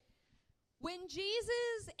When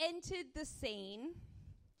Jesus entered the scene,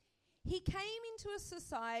 he came into a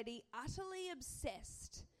society utterly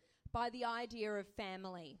obsessed by the idea of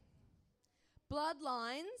family.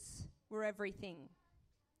 Bloodlines were everything.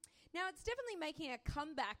 Now, it's definitely making a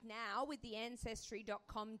comeback now with the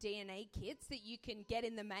Ancestry.com DNA kits that you can get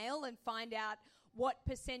in the mail and find out what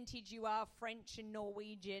percentage you are French and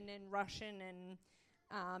Norwegian and Russian and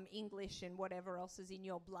English and whatever else is in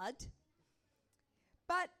your blood.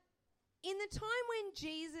 But in the time when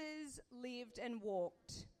Jesus lived and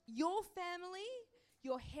walked, your family,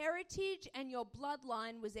 your heritage, and your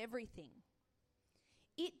bloodline was everything.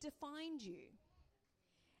 It defined you.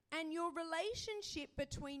 And your relationship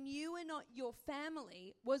between you and your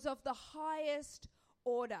family was of the highest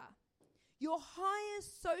order. Your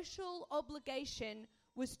highest social obligation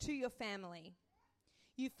was to your family.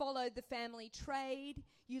 You followed the family trade,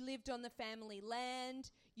 you lived on the family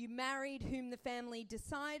land, you married whom the family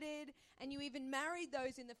decided, and you even married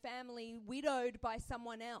those in the family widowed by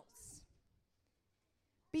someone else.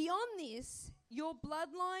 Beyond this, your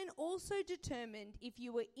bloodline also determined if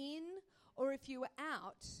you were in or if you were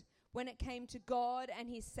out when it came to God and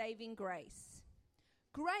his saving grace.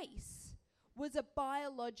 Grace was a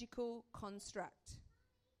biological construct.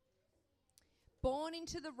 Born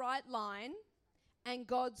into the right line, and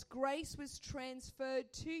God's grace was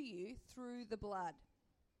transferred to you through the blood.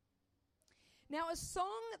 Now, a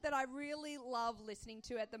song that I really love listening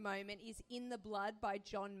to at the moment is In the Blood by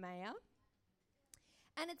John Mayer.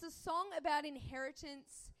 And it's a song about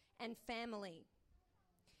inheritance and family.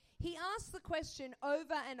 He asks the question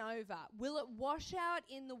over and over, will it wash out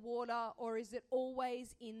in the water or is it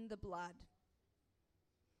always in the blood?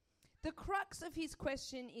 The crux of his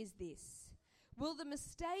question is this: will the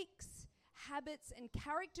mistakes, habits, and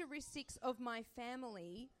characteristics of my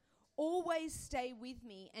family always stay with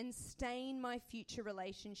me and stain my future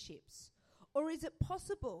relationships? Or is it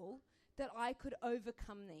possible that I could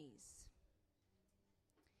overcome these?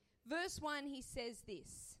 Verse 1, he says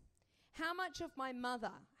this: how much of my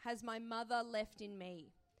mother has my mother left in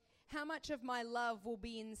me? How much of my love will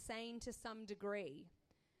be insane to some degree?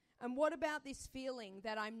 And what about this feeling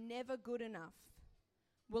that I'm never good enough?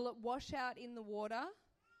 Will it wash out in the water,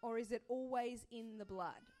 or is it always in the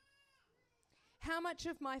blood? How much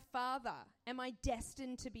of my father am I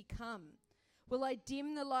destined to become? Will I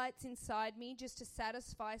dim the lights inside me just to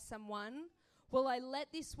satisfy someone? Will I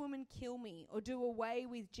let this woman kill me or do away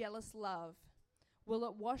with jealous love? Will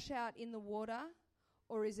it wash out in the water,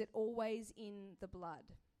 or is it always in the blood?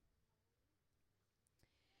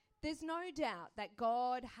 There's no doubt that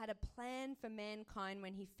God had a plan for mankind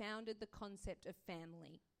when he founded the concept of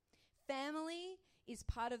family. Family is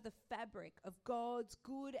part of the fabric of God's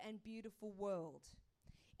good and beautiful world.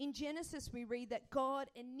 In Genesis, we read that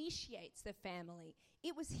God initiates the family.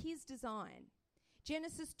 It was his design.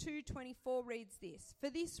 Genesis 2:24 reads this: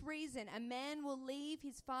 for this reason, a man will leave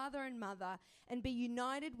his father and mother and be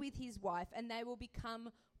united with his wife, and they will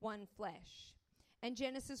become one flesh. And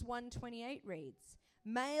Genesis 1:28 reads,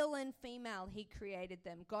 male and female he created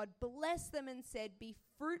them. God blessed them and said, be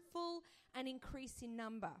fruitful and increase in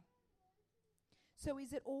number. So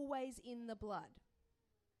is it always in the blood?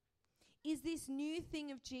 Is this new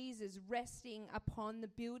thing of Jesus resting upon the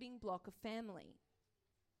building block of family?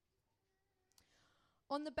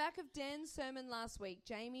 On the back of Dan's sermon last week,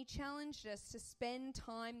 Jamie challenged us to spend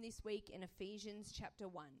time this week in Ephesians chapter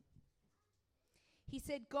 1. He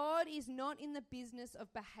said, God is not in the business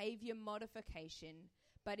of behavior modification,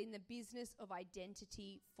 but in the business of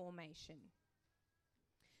identity formation.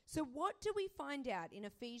 So what do we find out in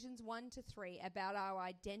Ephesians 1-3 about our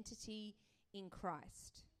identity in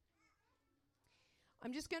Christ?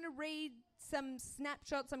 I'm just going to read some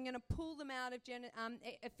snapshots. I'm going to pull them out of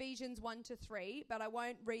Ephesians 1-3, but I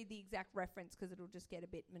won't read the exact reference because it'll just get a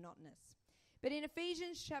bit monotonous. But in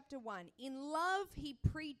Ephesians chapter 1, in love he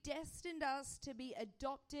predestined us to be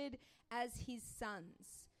adopted as his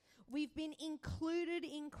sons. We've been included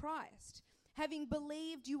in Christ. Having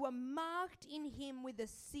believed, you were marked in him with a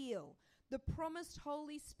seal, the promised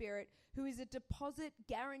Holy Spirit, who is a deposit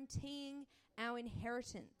guaranteeing our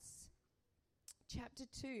inheritance. Chapter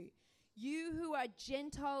 2, you who are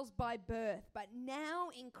Gentiles by birth, but now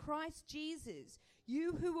in Christ Jesus,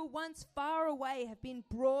 you who were once far away have been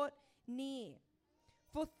brought near.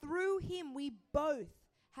 For through him we both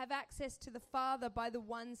have access to the Father by the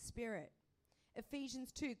one Spirit.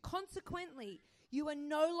 Ephesians 2, consequently, you are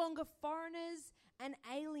no longer foreigners and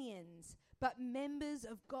aliens, but members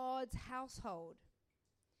of God's household.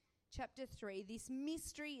 Chapter 3, this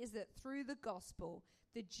mystery is that through the gospel,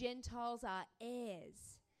 the Gentiles are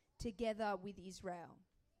heirs together with Israel.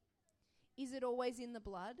 Is it always in the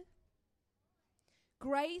blood?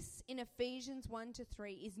 Grace in Ephesians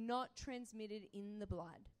 1-3 is not transmitted in the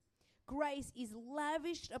blood. Grace is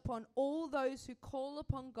lavished upon all those who call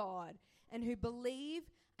upon God and who believe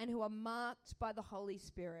and who are marked by the Holy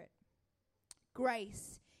Spirit.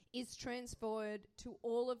 Grace is transferred to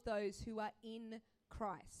all of those who are in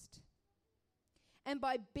Christ. And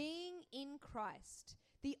by being in Christ,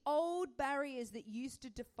 the old barriers that used to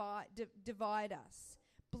divide us,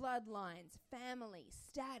 bloodlines, family,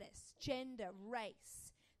 status, gender,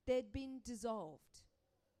 race, they'd been dissolved.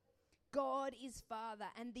 God is Father,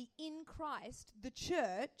 and in Christ, the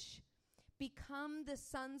church, become the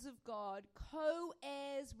sons of God,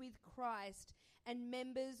 co-heirs with Christ, and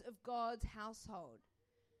members of God's household.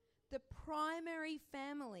 The primary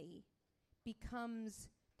family becomes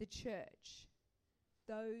the church,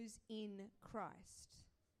 those in Christ.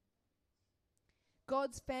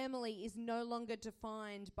 God's family is no longer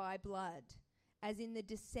defined by blood, as in the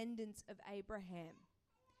descendants of Abraham.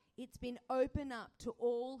 It's been opened up to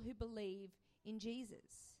all who believe in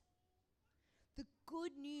Jesus. The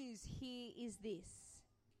good news here is this.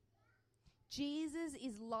 Jesus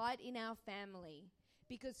is light in our family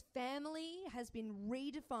because family has been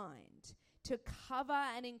redefined to cover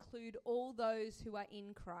and include all those who are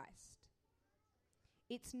in Christ.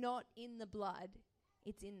 It's not in the blood,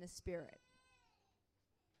 it's in the Spirit.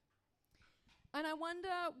 And I wonder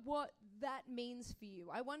what that means for you.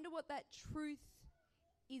 I wonder what that truth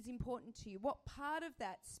is important to you. What part of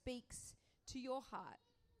that speaks to your heart?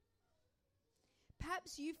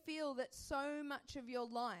 Perhaps you feel that so much of your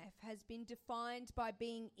life has been defined by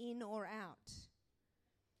being in or out.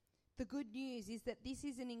 The good news is that this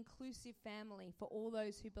is an inclusive family for all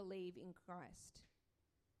those who believe in Christ.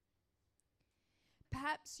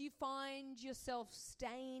 Perhaps you find yourself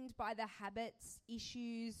stained by the habits,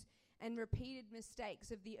 issues, and repeated mistakes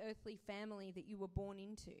of the earthly family that you were born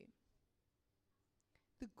into.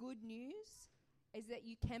 The good news is that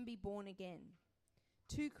you can be born again.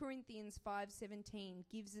 2 Corinthians 5:17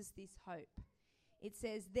 gives us this hope. It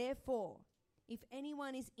says, "Therefore, if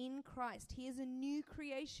anyone is in Christ, he is a new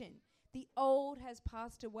creation. The old has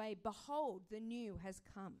passed away. Behold, the new has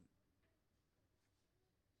come."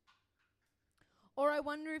 Or I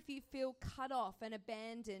wonder if you feel cut off and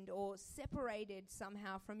abandoned or separated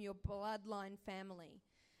somehow from your bloodline family,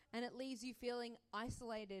 and it leaves you feeling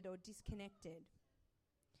isolated or disconnected.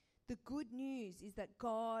 The good news is that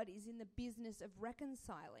God is in the business of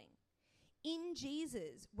reconciling. In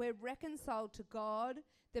Jesus, we're reconciled to God,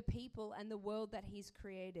 the people, and the world that He's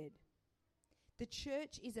created. The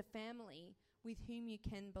church is a family with whom you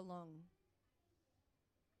can belong.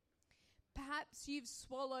 Perhaps you've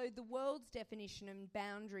swallowed the world's definition and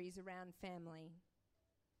boundaries around family.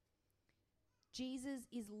 Jesus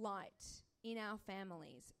is light in our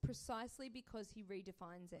families precisely because He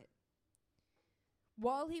redefines it.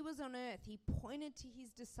 While He was on earth, He pointed to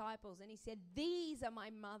His disciples and He said, "These are my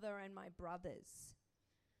mother and my brothers."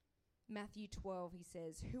 Matthew 12, He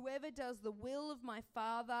says, "Whoever does the will of my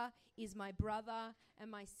Father is my brother and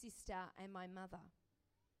my sister and my mother."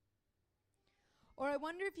 Or I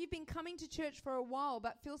wonder if you've been coming to church for a while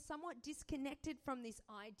but feel somewhat disconnected from this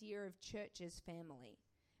idea of church as family.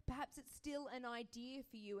 Perhaps it's still an idea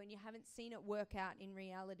for you and you haven't seen it work out in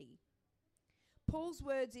reality. Paul's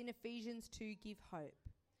words in Ephesians 2 give hope.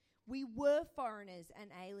 We were foreigners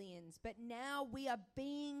and aliens, but now we are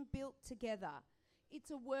being built together.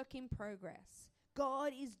 It's a work in progress.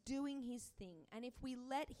 God is doing His thing, and if we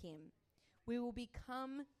let Him, we will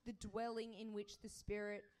become the dwelling in which the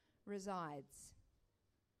Spirit resides.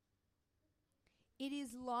 It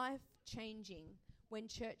is life-changing when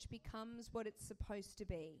church becomes what it's supposed to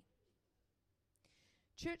be.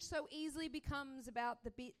 Church so easily becomes about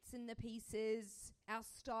the bits and the pieces, our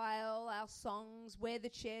style, our songs, where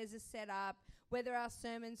the chairs are set up, whether our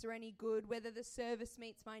sermons are any good, whether the service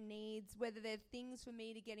meets my needs, whether there are things for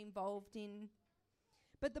me to get involved in.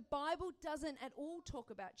 But the Bible doesn't at all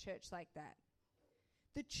talk about church like that.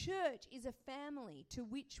 The church is a family to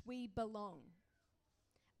which we belong.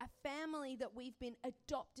 A family that we've been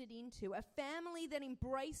adopted into, a family that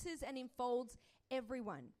embraces and enfolds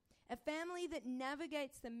everyone, a family that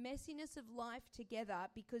navigates the messiness of life together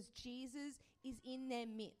because Jesus is in their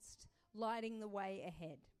midst, lighting the way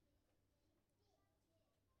ahead.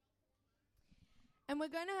 And we're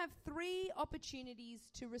going to have 3 opportunities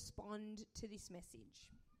to respond to this message.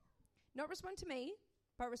 Not respond to me,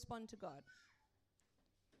 but respond to God.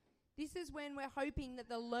 This is when we're hoping that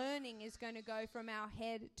the learning is going to go from our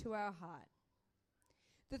head to our heart.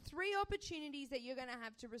 The 3 opportunities that you're going to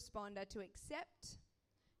have to respond are to accept,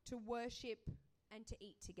 to worship, and to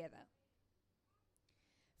eat together.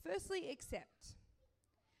 Firstly, accept.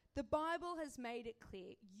 The Bible has made it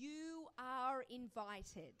clear. You are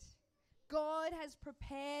invited. God has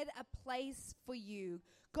prepared a place for you.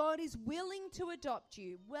 God is willing to adopt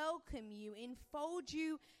you, welcome you, enfold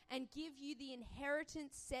you, and give you the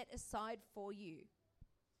inheritance set aside for you.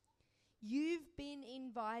 You've been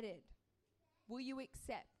invited. Will you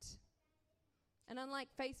accept? And unlike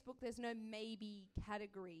Facebook, there's no maybe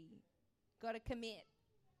category. Got to commit.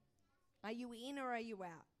 Are you in or are you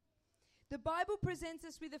out? The Bible presents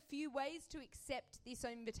us with a few ways to accept this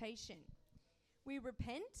invitation. We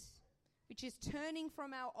repent, which is turning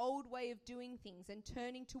from our old way of doing things and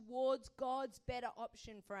turning towards God's better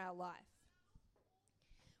option for our life.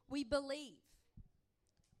 We believe.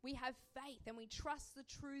 We have faith and we trust the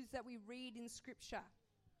truths that we read in Scripture.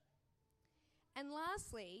 And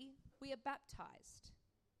lastly, we are baptized.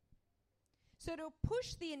 So to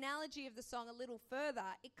push the analogy of the song a little further,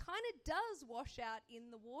 it kind of does wash out in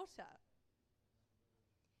the water.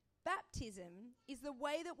 Baptism is the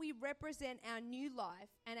way that we represent our new life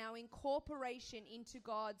and our incorporation into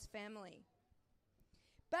God's family.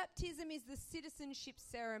 Baptism is the citizenship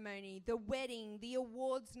ceremony, the wedding, the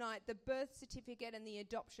awards night, the birth certificate, and the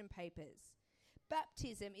adoption papers.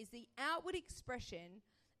 Baptism is the outward expression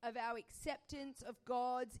of our acceptance of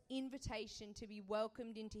God's invitation to be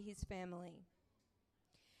welcomed into his family.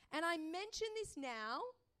 And I mention this now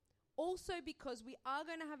also because we are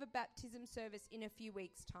going to have a baptism service in a few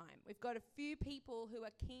weeks' time. We've got a few people who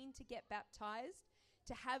are keen to get baptized,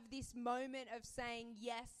 to have this moment of saying,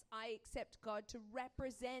 yes, I accept God, to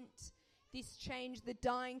represent this change, the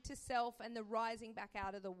dying to self and the rising back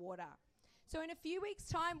out of the water. So in a few weeks'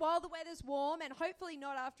 time, while the weather's warm, and hopefully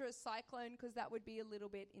not after a cyclone because that would be a little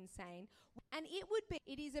bit insane, and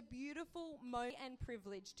it is a beautiful moment and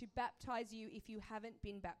privilege to baptize you if you haven't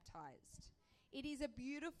been baptized. It is a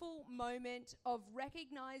beautiful moment of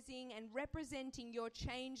recognizing and representing your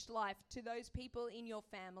changed life to those people in your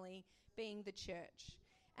family, being the church.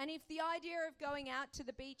 And if the idea of going out to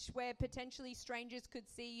the beach where potentially strangers could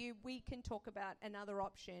see you, we can talk about another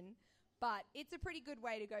option. But it's a pretty good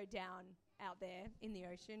way to go down out there in the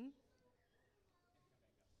ocean.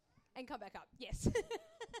 And come back up, yes.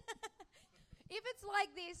 If it's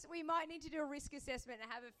like this, we might need to do a risk assessment and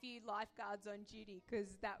have a few lifeguards on duty because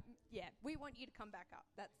we want you to come back up.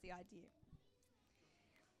 That's the idea.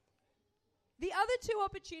 The other two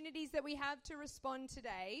opportunities that we have to respond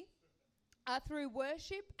today are through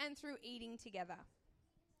worship and through eating together.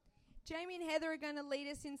 Jamie and Heather are going to lead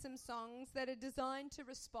us in some songs that are designed to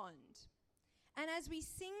respond. And as we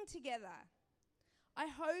sing together, I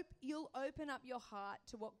hope you'll open up your heart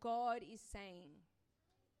to what God is saying.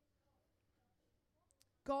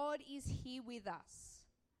 God is here with us.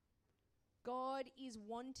 God is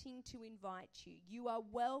wanting to invite you. You are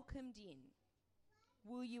welcomed in.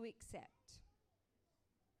 Will you accept?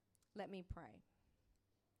 Let me pray.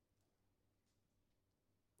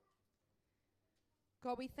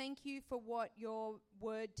 God, we thank you for what your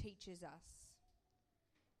word teaches us.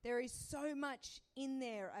 There is so much in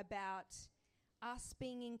there about us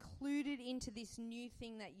being included into this new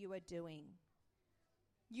thing that you are doing.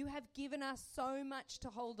 You have given us so much to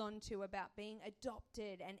hold on to about being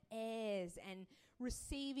adopted and heirs and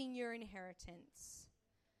receiving your inheritance.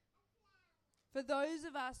 For those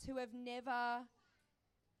of us who have never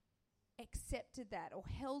accepted that or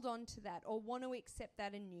held on to that or want to accept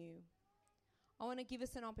that anew, I want to give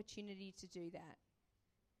us an opportunity to do that.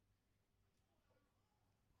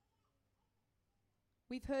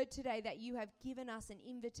 We've heard today that you have given us an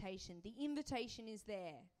invitation. The invitation is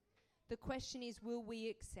there. The question is, will we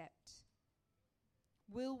accept?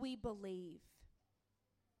 Will we believe?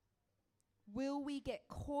 Will we get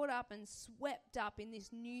caught up and swept up in this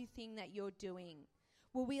new thing that you're doing?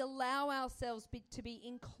 Will we allow ourselves to be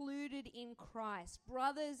included in Christ,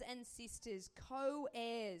 brothers and sisters,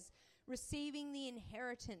 co-heirs, receiving the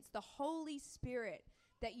inheritance, the Holy Spirit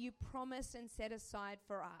that you promised and set aside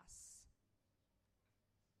for us?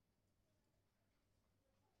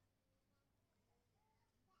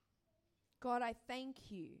 God, I thank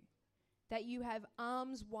you that you have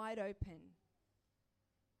arms wide open,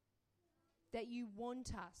 that you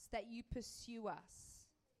want us, that you pursue us.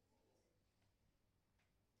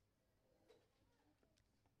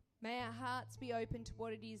 May our hearts be open to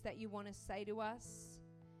what it is that you want to say to us.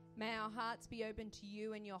 May our hearts be open to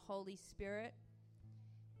you and your Holy Spirit.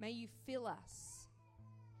 May you fill us